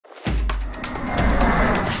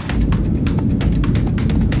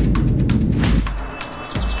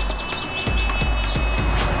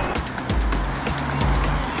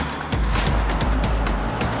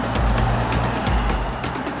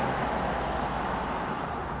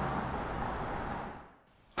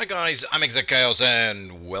guys, I'm ExactChaos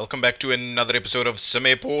and welcome back to another episode of Sim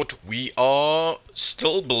Airport. We are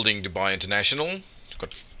still building Dubai International.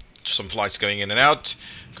 Got some flights going in and out.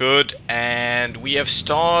 Good. And we have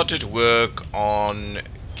started work on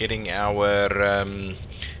getting our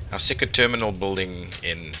second terminal building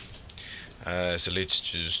in. So let's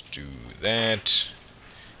just do that.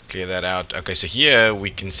 Clear that out. Okay, so here we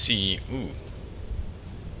can see... Ooh,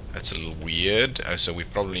 that's a little weird. So we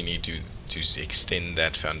probably need to extend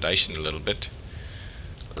that foundation a little bit,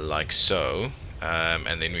 like so,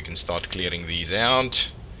 and then we can start clearing these out.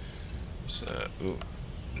 So, ooh,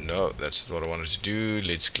 no, that's what I wanted to do.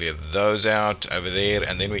 Let's clear those out over there,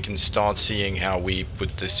 and then we can start seeing how we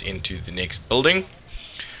put this into the next building.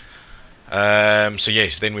 So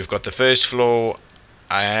yes, then we've got the first floor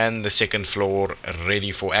and the second floor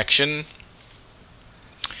ready for action.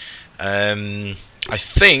 I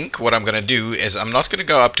think what I'm going to do is I'm not going to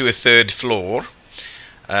go up to a third floor,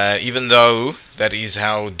 even though that is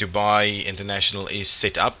how Dubai International is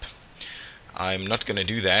set up. I'm not going to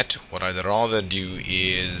do that. What I'd rather do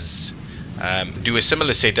is do a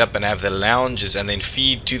similar setup and have the lounges and then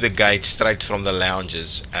feed to the gate straight from the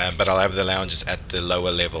lounges, but I'll have the lounges at the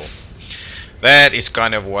lower level. That is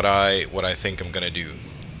kind of what I think I'm going to do,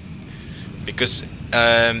 because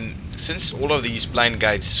since all of these plane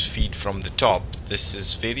gates feed from the top, this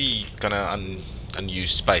is very kind of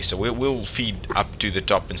unused space. So we'll feed up to the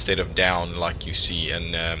top instead of down, like you see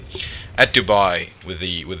in at Dubai with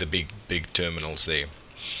the big terminals there.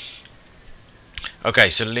 Okay,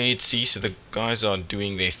 so let's see. So the guys are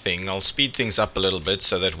doing their thing. I'll speed things up a little bit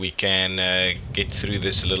so that we can get through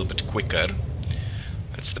this a little bit quicker.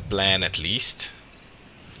 That's the plan, at least.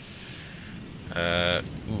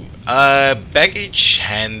 Baggage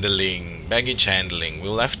handling.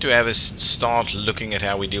 We'll have to have a start looking at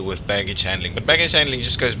how we deal with baggage handling, but baggage handling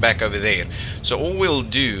just goes back over there. So all we'll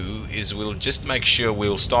do is we'll just make sure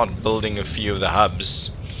we'll start building a few of the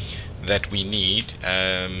hubs that we need.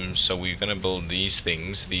 So we're going to build these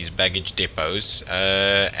things, these baggage depots,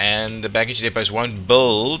 and the baggage depots won't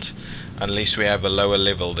build unless we have a lower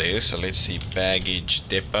level there. So let's see, baggage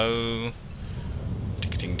depot,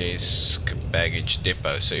 ticketing desk, baggage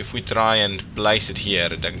depot. So if we try and place it here,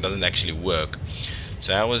 it doesn't actually work.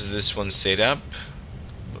 So how was this one set up?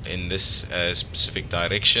 In this specific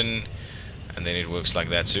direction, and then it works like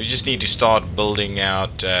that. So we just need to start building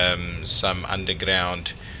out some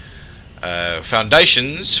underground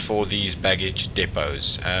foundations for these baggage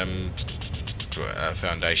depots.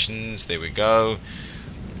 Foundations, there we go.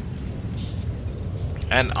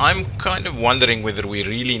 And I'm kind of wondering whether we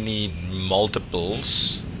really need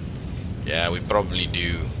multiples. Yeah, we probably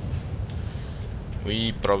do.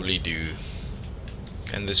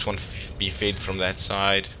 Can this one be fed from that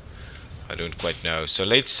side? I don't quite know. So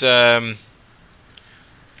let's actually,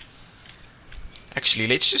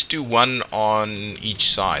 let's just do one on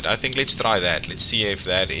each side. I think let's try that. Let's see if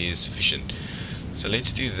that is sufficient. So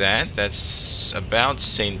let's do that. That's about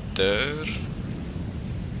center.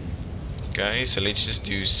 Okay, so let's just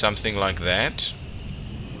do something like that.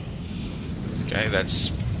 Okay,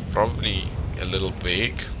 that's probably a little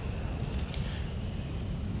big.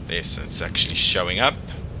 Yes, it's actually showing up.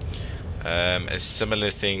 A similar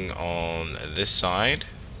thing on this side.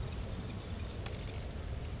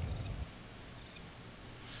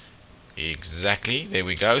 Exactly, there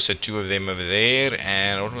we go. So two of them over there,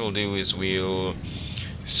 and what we'll do is we'll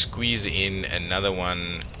squeeze in another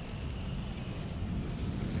one.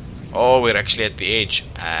 Oh, we're actually at the edge.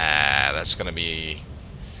 That's gonna be...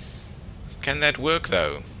 Can that work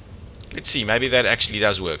though? Let's see, maybe that actually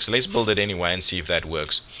does work. So let's build it anyway and see if that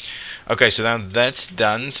works. Okay, so now that's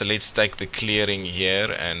done. So let's take the clearing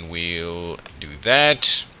here and we'll do that.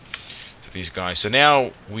 So these guys. So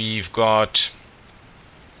now we've got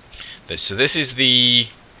this. So this is the...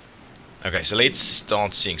 Okay, so let's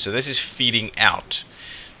start seeing. So this is feeding out.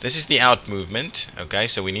 This is the out movement. Okay,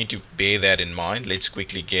 so we need to bear that in mind. Let's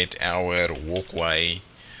quickly get our walkway,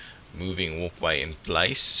 moving walkway in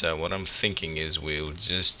place. So what I'm thinking is we'll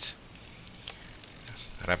just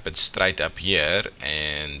wrap it straight up here,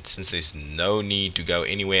 and since there's no need to go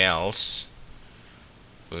anywhere else,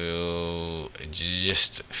 we'll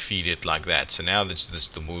just feed it like that. So now this is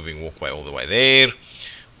the moving walkway all the way there.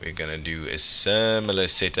 We're gonna do a similar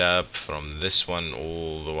setup from this one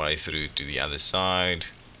all the way through to the other side.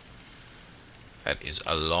 That is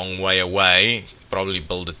a long way away. Probably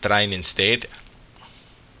build a train instead.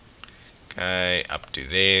 Okay, up to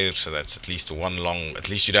there. So that's at least one long. At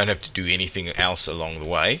least you don't have to do anything else along the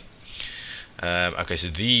way. Okay, so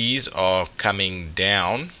these are coming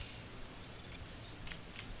down.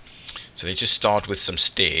 So let's just start with some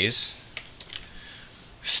stairs.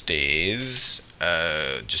 stairs,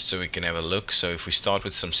 just so we can have a look. So if we start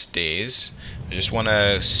with some stairs, I just want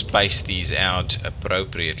to space these out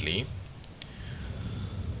appropriately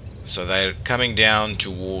so they're coming down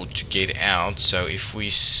to get out. So if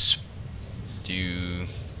we do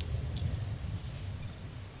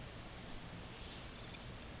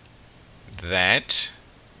that,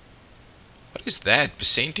 what is that?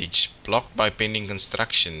 Percentage blocked by pending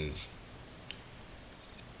construction.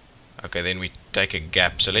 Okay, then we take a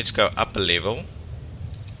gap. So let's go up a level.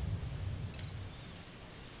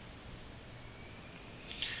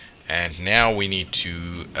 And now we need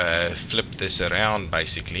to flip this around,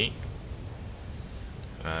 basically,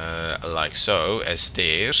 like so, as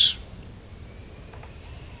stairs.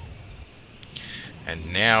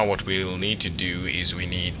 And now what we'll need to do is we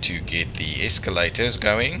need to get the escalators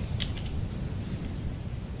going.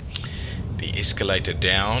 The escalator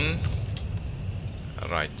down,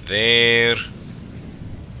 right there,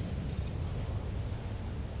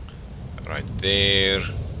 right there,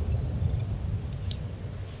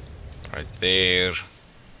 right there.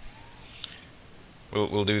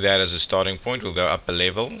 We'll do that as a starting point. We'll go up a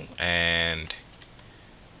level and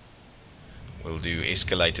we'll do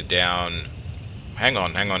escalator down. Hang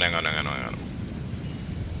on.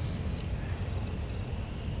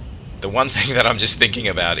 The one thing that I'm just thinking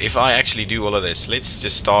about, if I actually do all of this, let's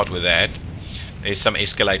just start with that. There's some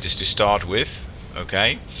escalators to start with,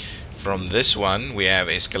 okay? From this one, we have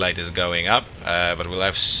escalators going up, but we'll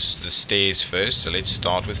have the stairs first, so let's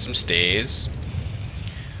start with some stairs.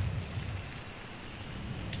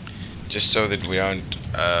 Just so that we don't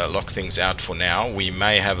lock things out for now, we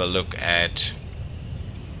may have a look at...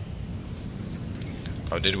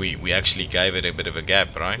 Oh, did we? We actually gave it a bit of a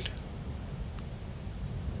gap, right?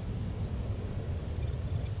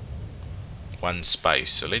 One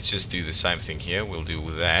space. So let's just do the same thing here. We'll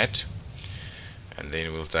do that. And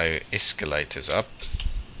then we'll do escalators up.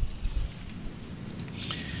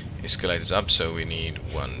 Escalators up, so we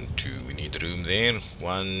need 1, 2, we need room there.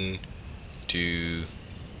 1, 2,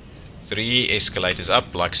 3 escalators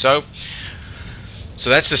up, like so. So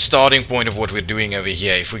that's the starting point of what we're doing over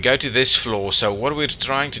here. If we go to this floor, so what we're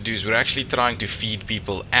trying to do is we're actually trying to feed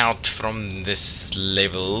people out from this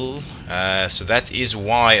level. So that is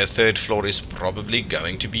why a third floor is probably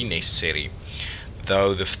going to be necessary.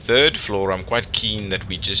 Though the third floor, I'm quite keen that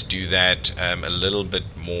we just do that a little bit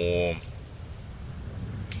more,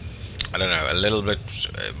 I don't know, a little bit,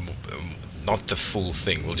 not the full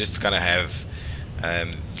thing. We'll just kind of have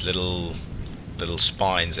little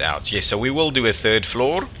spines out. Yes, so we will do a third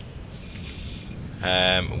floor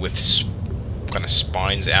with kind of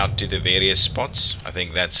spines out to the various spots. I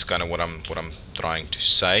think that's kind of what I'm trying to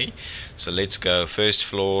say. So let's go first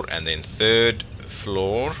floor and then third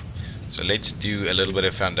floor. So let's do a little bit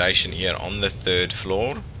of foundation here on the third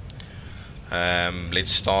floor.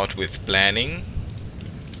 Let's start with planning.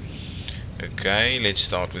 Okay, let's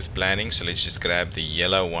start with planning. So let's just grab the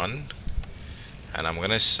yellow one. And I'm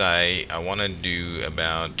gonna say I want to do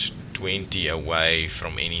about 20 away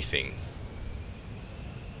from anything.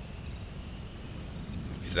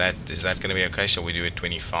 Is that gonna be okay? Shall we do it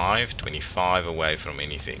 25? 25 away from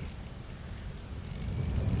anything.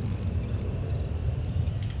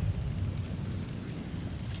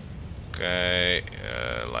 Okay,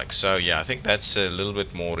 like so. Yeah, I think that's a little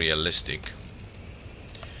bit more realistic.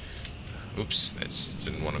 Oops,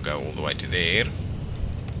 didn't want to go all the way to there.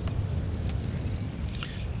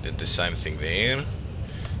 Did the same thing there.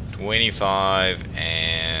 25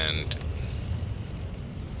 and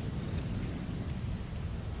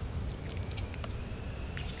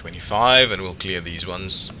 25, and we'll clear these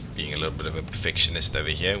ones, being a little bit of a perfectionist over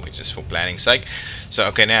here, which is for planning's sake. So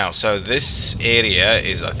okay, now, so this area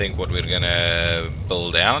is, I think, what we're gonna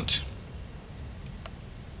build out.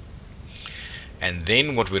 And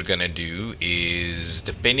then what we're gonna do is,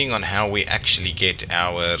 depending on how we actually get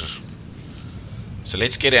our, so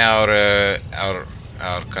let's get our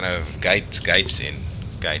kind of gates in.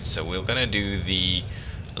 So we're gonna do the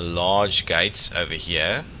large gates over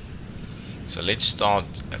here. So let's start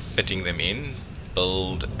fitting them in.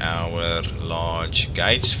 Build our large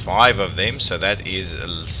gates, 5 of them, so that is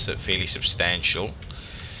fairly substantial.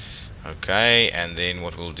 Okay, and then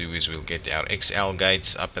what we'll do is we'll get our XL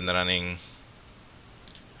gates up and running.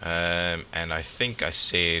 And I think I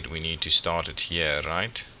said we need to start it here,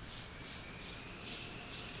 right?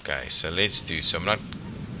 Okay, so let's do, so I'm not,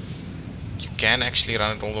 you can actually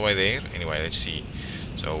run it all the way there. Anyway, let's see.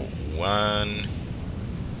 So 1,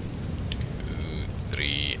 2,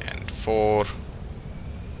 3 and 4,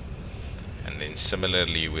 and then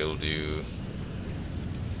similarly we'll do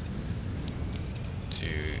 2,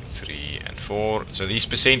 3 and 4. So these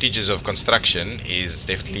percentages of construction is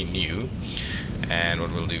definitely new. And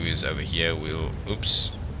what we'll do is over here we'll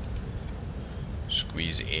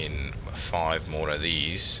squeeze in 5 more of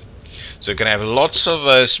these. So we can have lots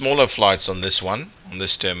of smaller flights on this one, on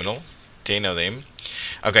this terminal, 10 of them.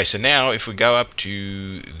 Okay, so now if we go up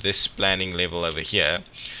to this planning level over here,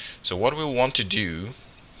 so what we'll want to do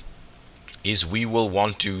is we will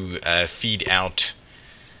want to feed out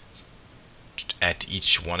at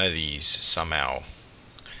each one of these somehow.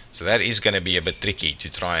 So that is going to be a bit tricky to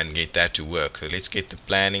try and get that to work. So let's get the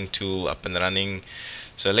planning tool up and running.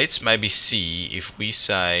 So let's maybe see if we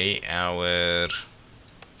say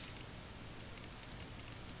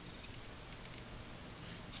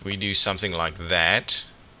we do something like that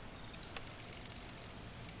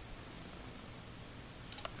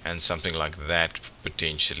and something like that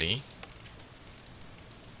potentially.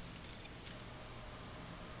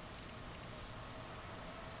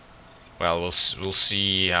 Well, we'll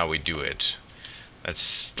see how we do it. That's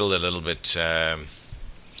still a little bit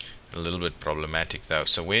problematic though.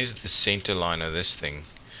 So where's the center line of this thing?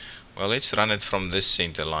 Well, let's run it from this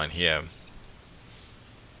center line here.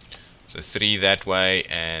 So 3 that way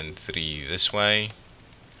and 3 this way.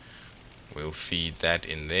 We'll feed that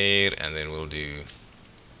in there, and then we'll do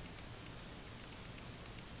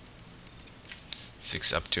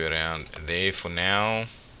 6 up to around there for now.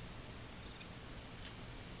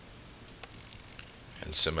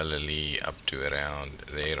 And similarly up to around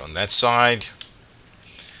there on that side.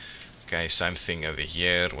 Okay, same thing over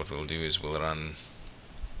here. What we'll do is we'll run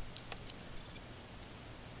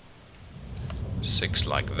 6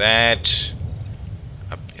 like that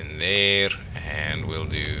up in there, and we'll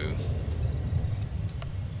do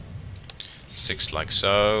 6 like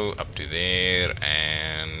so up to there,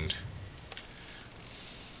 and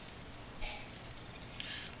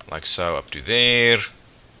like so up to there.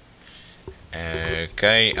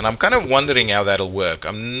 Okay, and I'm kind of wondering how that'll work.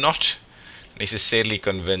 I'm not necessarily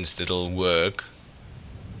convinced it'll work.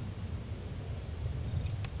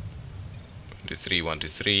 1 2 3 1 2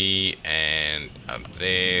 3 and up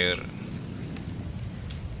there.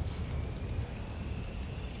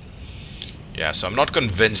 Yeah, so I'm not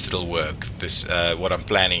convinced it'll work. This what I'm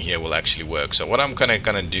planning here will actually work. So what I'm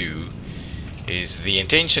gonna do is, the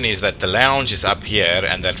intention is that the lounge is up here,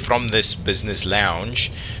 and that from this business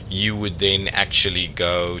lounge you would then actually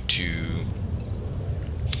go to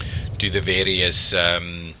the various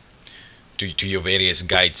to your various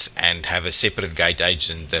gates and have a separate gate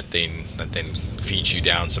agent that then feeds you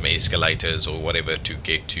down some escalators or whatever to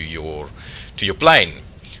get to your plane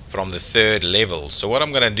from the 3rd level. So what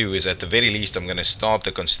I'm going to do is, at the very least, I'm going to start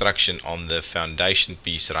the construction on the foundation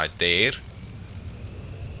piece right there.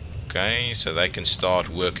 Okay, so they can start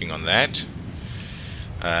working on that,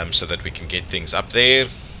 so that we can get things up there.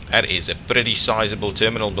 That is a pretty sizable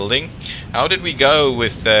terminal building. How did we go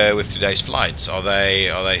with today's flights? Are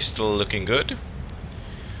they still looking good?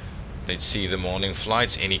 Let's see the morning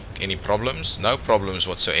flights. Any problems? No problems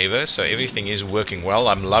whatsoever. So everything is working well.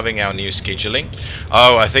 I'm loving our new scheduling.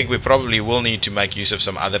 Oh, I think we probably will need to make use of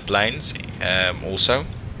some other planes also,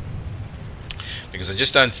 because I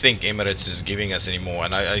just don't think Emirates is giving us any more.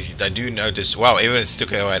 And I do notice, wow, Emirates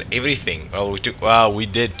took out everything. Well, we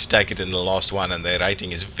did take it in the last one, and their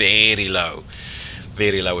rating is very low.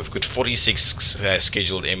 Very low. We've got 46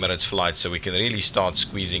 scheduled Emirates flights, so we can really start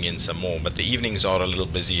squeezing in some more. But the evenings are a little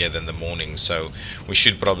busier than the mornings, so we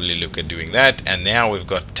should probably look at doing that. And now we've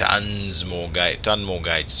got ton more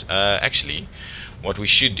gates. Actually, what we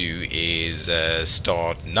should do is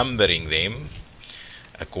start numbering them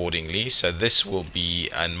accordingly. So this will be,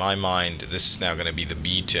 in my mind, this is now going to be the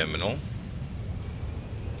B terminal.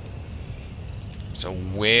 So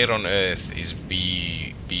where on earth is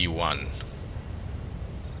B1?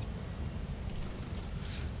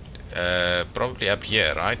 Probably up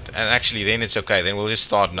here, right? And actually then it's okay, then we'll just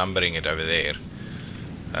start numbering it over there.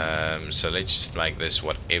 So let's just make this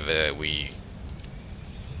whatever we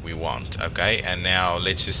want. Okay, and now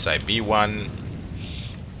let's just say B1,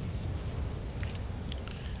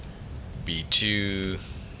 B2,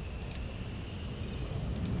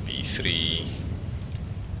 B3,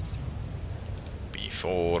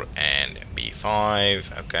 B4 and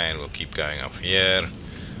B5. Okay, and we'll keep going up here.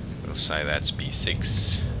 We'll say that's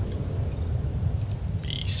B6,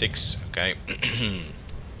 B6, okay.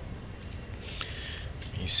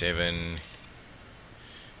 B7.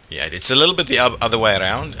 Yeah, it's a little bit the other way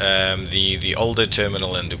around. The older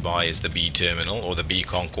terminal in Dubai is the B terminal, or the B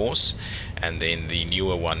concourse, and then the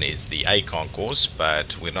newer one is the A concourse.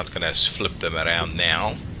 But we're not going to flip them around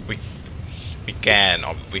now. We can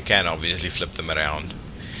obviously flip them around,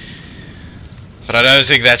 But I don't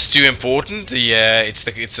think that's too important. It's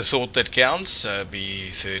the thought that counts.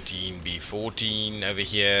 B13, B14 over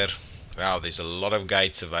here. Wow, there's a lot of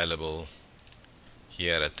gates available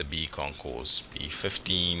here at the B concourse.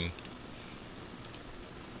 B15,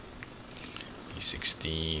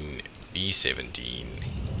 B16, B17,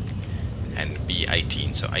 and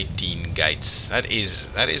B18. So 18 gates. That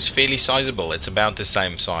is fairly sizable. It's about the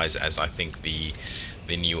same size as I think the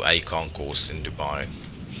new A concourse in Dubai.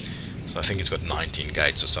 So I think it's got 19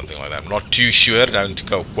 gates or something like that. I'm not too sure. Don't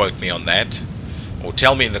go quote me on that. Or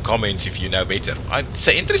tell me in the comments if you know better. It's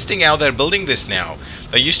interesting how they're building this now.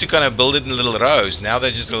 They used to kind of build it in little rows. Now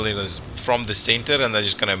they're just building this from the center and they're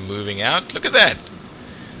just kind of moving out. Look at that.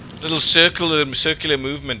 Little circular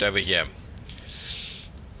movement over here.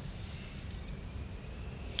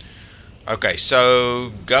 Okay,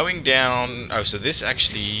 so going down... Oh, so this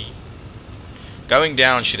actually... Going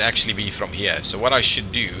down should actually be from here. So what I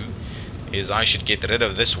should do is I should get rid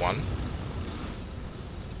of this one.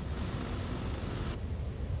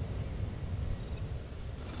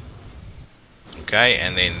 Okay,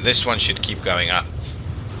 and then this one should keep going up.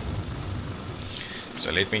 So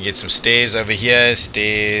let me get some stairs over here.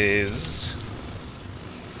 Stairs.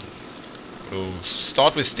 We'll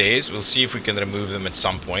start with stairs. We'll see if we can remove them at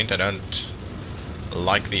some point. I don't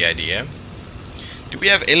like the idea. Do we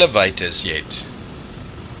have elevators yet?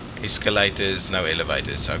 Escalators, no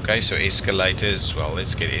elevators. Okay, so escalators. Well,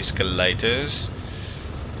 let's get escalators.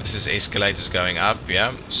 This is escalators going up,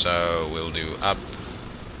 yeah. So we'll do up,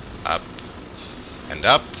 up, and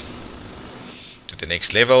up to the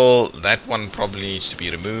next level. That one probably needs to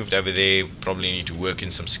be removed over there. Probably need to work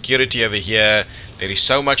in some security over here. There is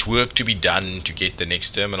so much work to be done to get the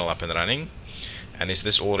next terminal up and running. And is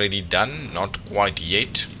this already done? Not quite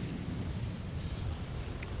yet.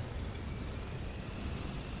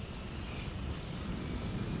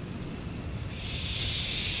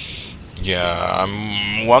 Yeah,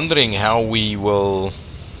 I'm wondering how we will...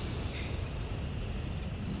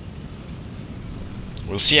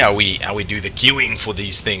 We'll see how we do the queuing for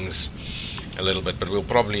these things a little bit, but we'll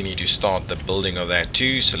probably need to start the building of that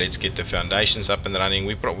too. So let's get the foundations up and running.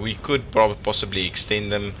 We could possibly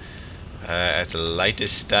extend them at a later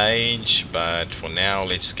stage, but for now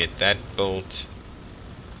let's get that built,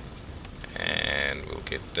 and we'll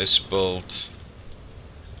get this built.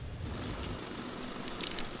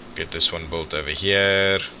 Get this one built over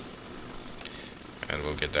here, and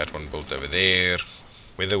we'll get that one built over there.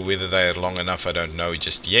 Whether they're long enough, I don't know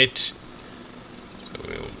just yet. So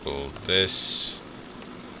we'll build this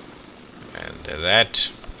and that,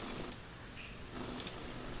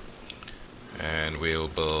 and we'll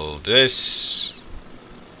build this,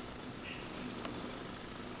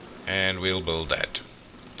 and we'll build that.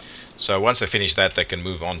 So once they finish that, they can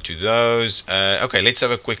move on to those. Okay, let's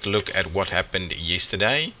have a quick look at what happened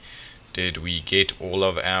yesterday. Did we get all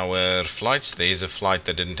of our flights? There's a flight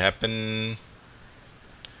that didn't happen.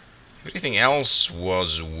 Everything else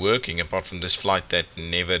was working apart from this flight that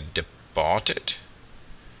never departed.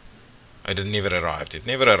 It never arrived. It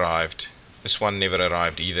never arrived. This one never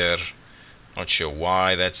arrived either. Not sure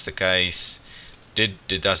why that's the case.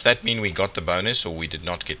 Does that mean we got the bonus or we did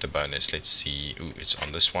not get the bonus? Let's see. Ooh, it's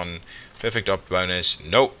on this one. Perfect op bonus.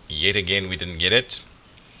 No, yet again we didn't get it.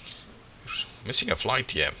 Missing a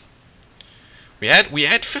flight here. We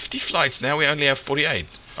had 50 flights. Now we only have 48.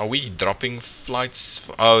 Are we dropping flights?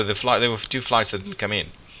 Oh, there were 2 flights that didn't come in.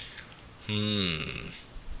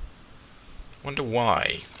 Wonder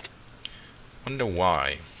why. Wonder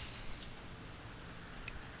why.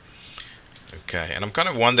 Okay, and I'm kind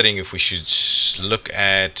of wondering if we should look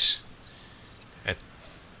at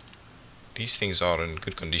these things are in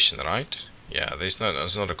good condition, right? Yeah, there's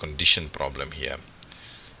not a condition problem here.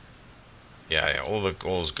 Yeah, all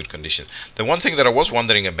is good condition. The one thing that I was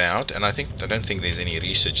wondering about, and I don't think there's any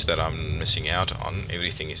research that I'm missing out on.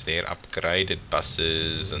 Everything is there, upgraded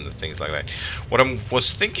buses and the things like that. What I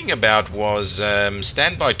was thinking about was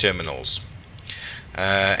standby terminals,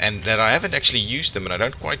 and that I haven't actually used them, and I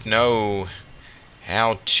don't quite know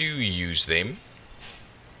how to use them.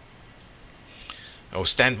 Or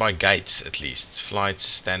standby gates, at least. Flights,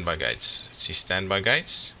 standby gates. Let's see, standby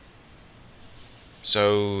gates.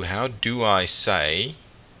 So how do I say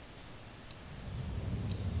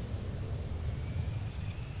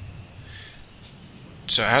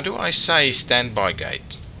standby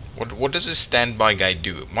gate? What does a standby gate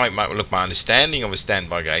do? My understanding of a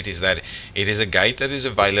standby gate is that it is a gate that is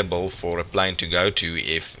available for a plane to go to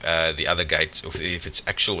if the other gates, if its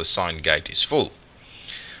actual assigned gate is full.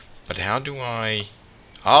 But how do I...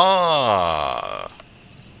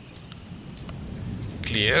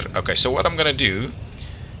 Clear. Okay, so what I'm gonna do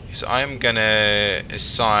is I'm gonna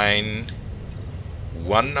assign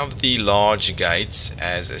one of the large gates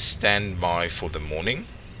as a standby for the morning.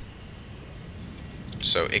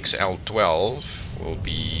 So XL12 will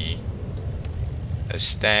be a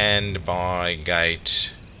standby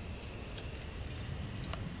gate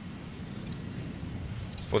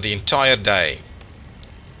for the entire day.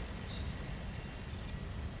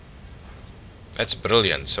 That's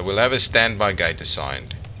brilliant. So we'll have a standby gate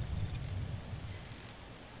assigned.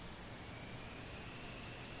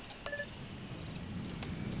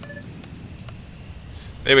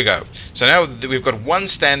 There we go. So now we've got one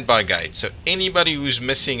standby gate. So anybody who's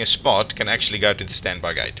missing a spot can actually go to the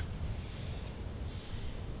standby gate.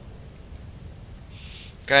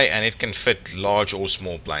 Okay, and it can fit large or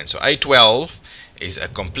small planes. So A12 is a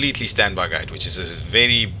completely standby gate, which is a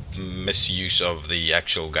very misuse of the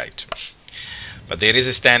actual gate. But there is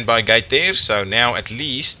a standby gate there, so now at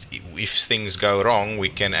least if things go wrong, we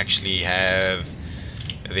can actually have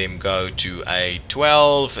them go to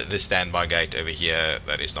A12, the standby gate over here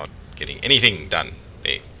that is not getting anything done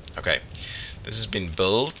there. Okay, this has been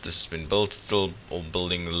built. Still all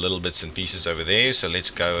building little bits and pieces over there. So let's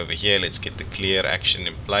go over here. Let's get the clear action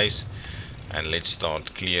in place, and let's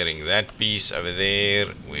start clearing that piece over there.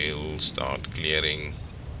 We'll start clearing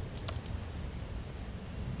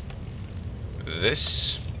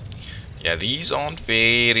this. Yeah, these aren't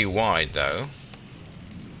very wide though.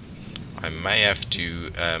 I may have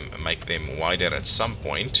to make them wider at some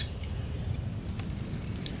point,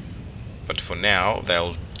 but for now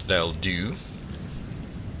they'll do.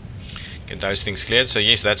 Get those things cleared. So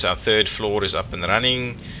yes, that's our third floor is up and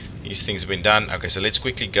running. These things have been done. Okay, so let's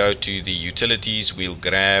quickly go to the utilities. We'll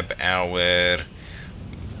grab our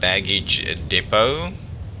baggage depot.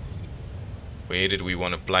 Where did we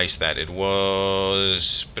want to place that? It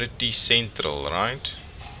was pretty central, right?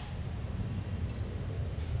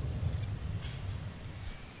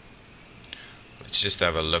 Let's just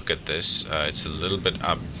have a look at this. It's a little bit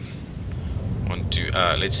up onto.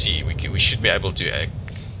 Let's see. We should be able to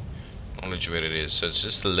acknowledge where it is. So it's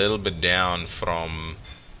just a little bit down from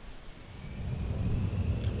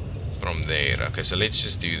there. Okay, so let's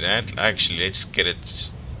just do that. Actually, let's get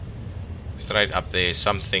it straight up there.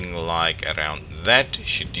 Something like around that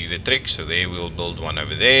should do the trick. So there we'll build one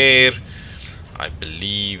over there. I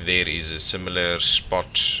believe there is a similar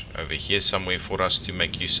spot over here somewhere for us to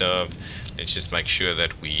make use of. Let's just make sure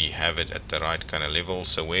that we have it at the right kind of level.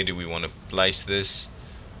 So where do we want to place this?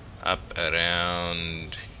 Up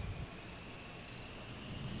around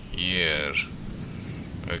here.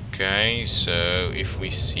 Okay, so if we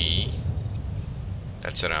see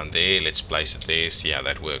that's around there, let's place it there, see how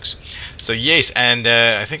that works. So yes, and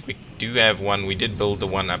I think we do have one. We did build the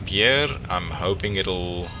one up here. I'm hoping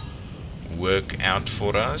it'll work out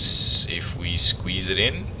for us if we squeeze it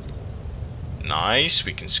in. Nice,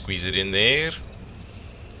 we can squeeze it in there.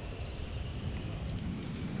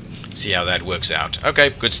 See how that works out.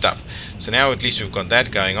 Okay, good stuff. So now at least we've got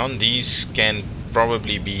that going on. These can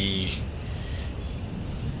probably be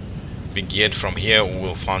geared from here, or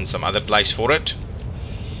we'll find some other place for it.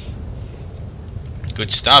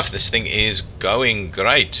 Good stuff. This thing is going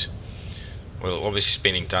great. Well, obviously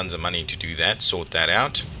spending tons of money to do that, sort that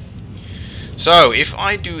out. So if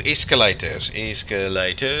I do escalators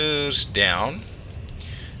down,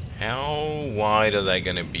 how wide are they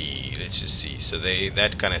going to be? Let's just see. So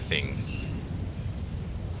that kind of thing.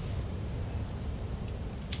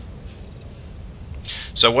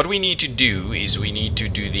 So what we need to do is we need to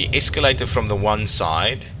do the escalator from the one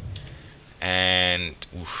side, and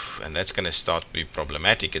that's going to start to be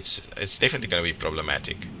problematic. It's definitely going to be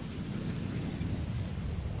problematic.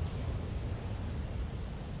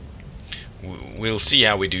 We'll see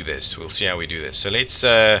how we do this. So let's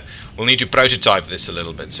we'll need to prototype this a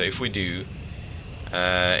little bit. So if we do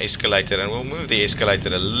escalator, and we'll move the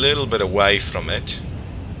escalator a little bit away from it.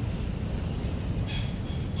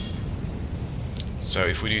 So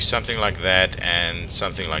if we do something like that and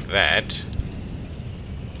something like that,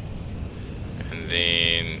 and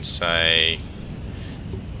then say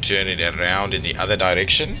turn it around in the other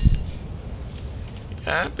direction,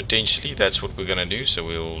 potentially that's what we're gonna do. So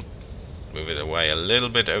we'll move it away a little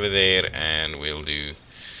bit over there, and we'll do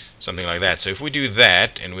something like that. So if we do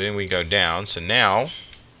that and then we go down, so now,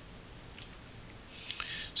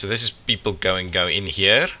 so this is people go in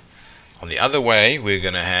here. On the other way, we're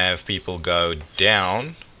going to have people go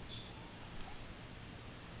down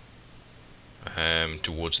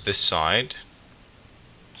towards this side.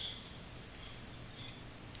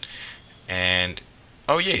 And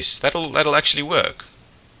oh yes, that'll actually work.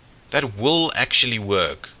 That will actually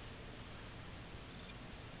work.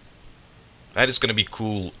 That is going to be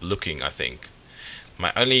cool looking, I think.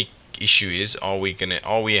 My only issue is, are we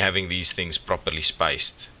having these things properly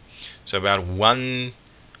spaced? So about one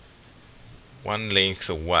length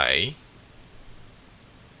away,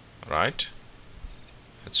 right?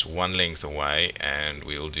 That's one length away, and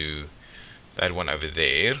we'll do that one over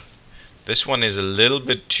there. This one is a little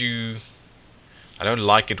bit too, I don't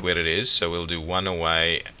like it where it is, so we'll do one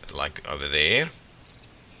away, like over there.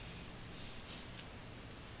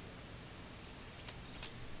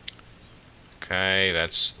 Okay,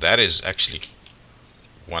 that is actually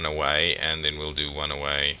one away, and then we'll do one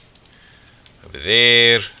away over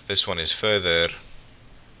there. This one is further,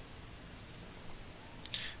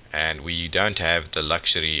 and we don't have the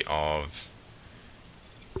luxury of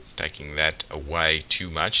taking that away too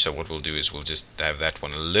much, so what we'll do is we'll just have that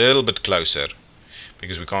one a little bit closer,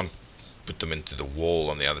 because we can't put them into the wall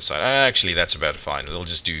on the other side. Actually, that's about fine. We'll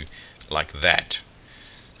just do like that.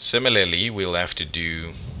 Similarly, we'll have to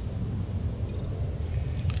do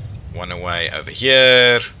one away over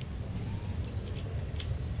here,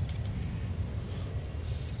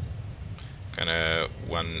 kinda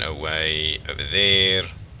one away over there,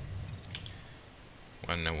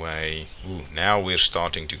 one away. Ooh, now we're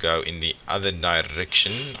starting to go in the other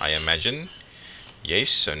direction, I imagine. Yes,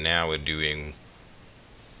 so now we're doing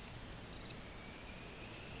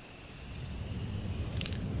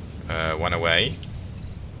one away,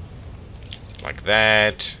 like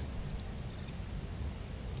that,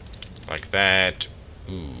 like that.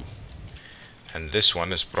 Ooh, and this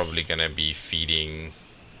one is probably gonna be feeding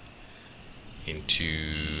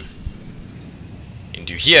into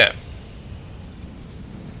here.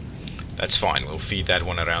 That's fine, we'll feed that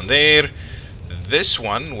one around there. This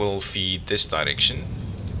one will feed this direction,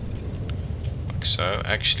 like so.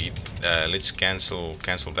 Actually, let's cancel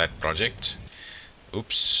that project.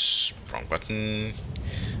 Oops, wrong button.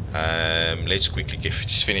 Let's quickly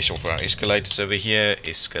just finish off our escalators over here.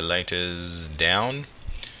 Escalators down.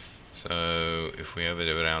 So if we have it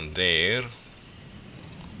around there,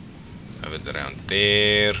 have it around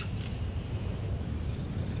there,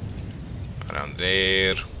 around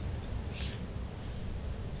there.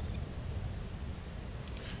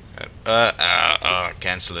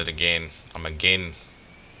 Cancel it again. I'm again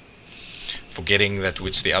forgetting that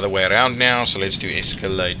it's the other way around now. So let's do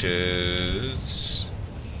escalators.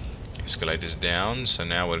 Escalators down. So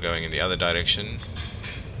now we're going in the other direction,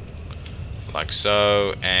 like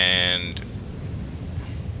so, and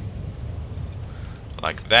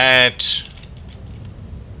like that.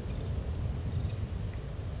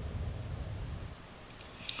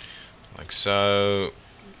 Like so.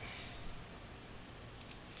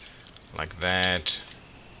 Like that.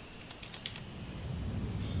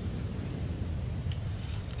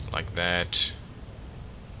 Like that.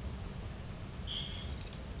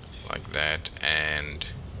 Like that, and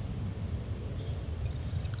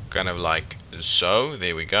kind of like so.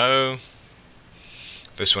 There we go.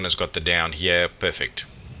 This one has got the down here. Perfect.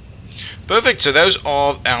 Perfect. So those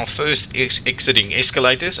are our first exiting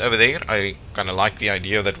escalators over there. I kind of like the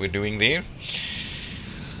idea that we're doing there.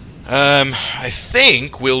 I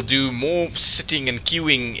think we'll do more sitting and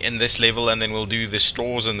queuing in this level, and then we'll do the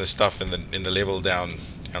stores and the stuff in the level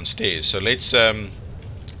downstairs. So let's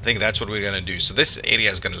I think that's what we're going to do. So this area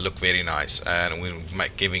is going to look very nice, and we're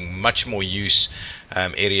giving much more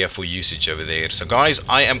area for usage over there. So guys,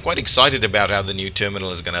 I am quite excited about how the new terminal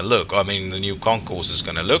is going to look. I mean, the new concourse is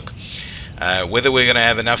going to look. Whether we're going to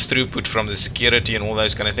have enough throughput from the security and all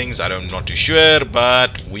those kind of things, I'm not too sure,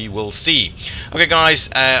 but we will see. Okay guys,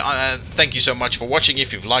 thank you so much for watching.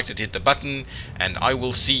 If you've liked it, hit the button, and I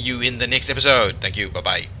will see you in the next episode. Thank you. Bye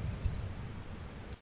bye.